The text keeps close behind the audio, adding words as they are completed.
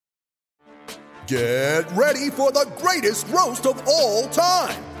Get ready for the greatest roast of all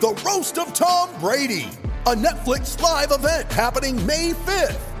time, the Roast of Tom Brady, a Netflix live event happening May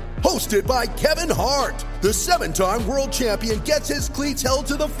 5th. Hosted by Kevin Hart, the 7-time world champion gets his cleats held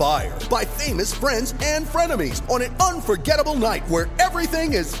to the fire by famous friends and frenemies on an unforgettable night where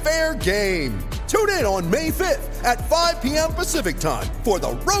everything is fair game. Tune in on May 5th at 5 p.m. Pacific time for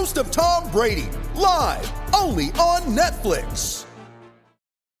the Roast of Tom Brady, live only on Netflix.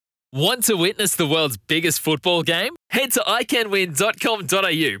 Want to witness the world's biggest football game? Head to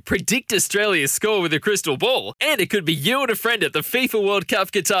iCanWin.com.au, predict Australia's score with a crystal ball, and it could be you and a friend at the FIFA World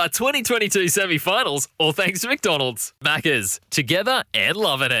Cup Qatar 2022 semi-finals, all thanks to McDonald's. Maccas, together and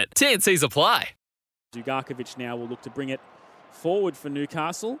loving it. TNCs apply. Ugarkovic now will look to bring it forward for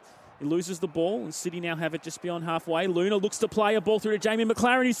Newcastle. He loses the ball, and City now have it just beyond halfway. Luna looks to play a ball through to Jamie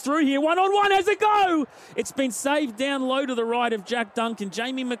McLaren. He's through here. One-on-one. Has it go? It's been saved down low to the right of Jack Duncan.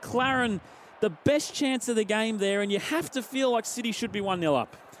 Jamie McLaren, the best chance of the game there, and you have to feel like City should be 1-0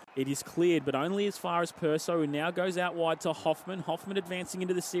 up. It is cleared, but only as far as Perso, who now goes out wide to Hoffman. Hoffman advancing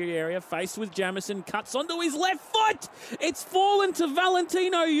into the City area, faced with Jamison, cuts onto his left foot. It's fallen to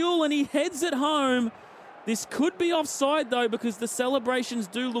Valentino Yule, and he heads it home. This could be offside, though, because the celebrations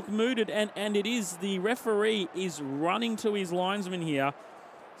do look mooted, and it is. The referee is running to his linesman here.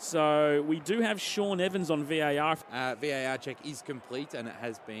 So we do have Sean Evans on VAR. VAR check is complete, and it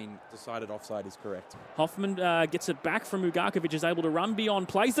has been decided offside is correct. Hoffman gets it back from Ugarkovic, is able to run beyond,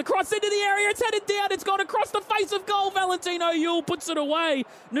 plays the cross into the area. It's headed down. It's gone across the face of goal. Valentino Yule puts it away.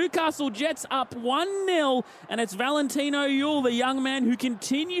 Newcastle Jets up 1-0, and it's Valentino Yule, the young man who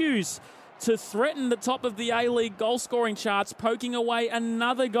continues to threaten the top of the A-League goal-scoring charts, poking away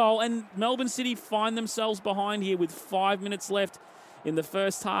another goal. And Melbourne City find themselves behind here with 5 minutes left in the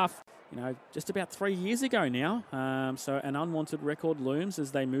first half. Just about 3 years ago now. So an unwanted record looms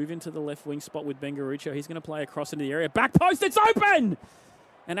as they move into the left wing spot with Ben Garuccio. He's going to play across into the area. Back post, it's open!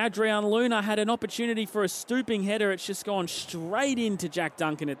 And Adrian Luna had an opportunity for a stooping header. It's just gone straight into Jack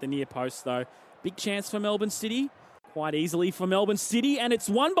Duncan at the near post, though. Big chance for Melbourne City. Quite easily for Melbourne City, and it's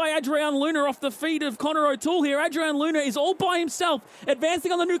won by Adrian Luna off the feet of Connor O'Toole here. Adrian Luna is all by himself,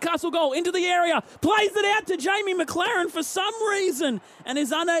 advancing on the Newcastle goal into the area, plays it out to Jamie McLaren for some reason, and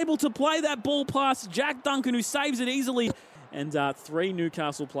is unable to play that ball past Jack Duncan, who saves it easily. And 3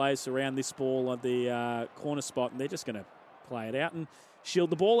 Newcastle players surround this ball at the corner spot, and they're just going to play it out and shield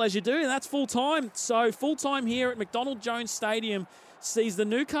the ball as you do, and that's full time. So full time here at McDonald Jones Stadium sees the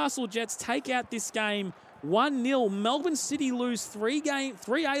Newcastle Jets take out this game 1-0. Melbourne City lose 3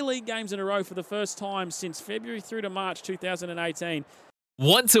 A-League games in a row for the first time since February through to March 2018.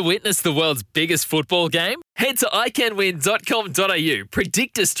 Want to witness the world's biggest football game? Head to iCanWin.com.au,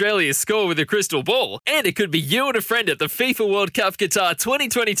 predict Australia's score with a crystal ball, and it could be you and a friend at the FIFA World Cup Qatar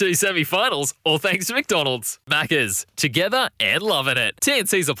 2022 semi-finals, all thanks to McDonald's. Maccas, together and loving it.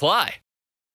 TNCs apply.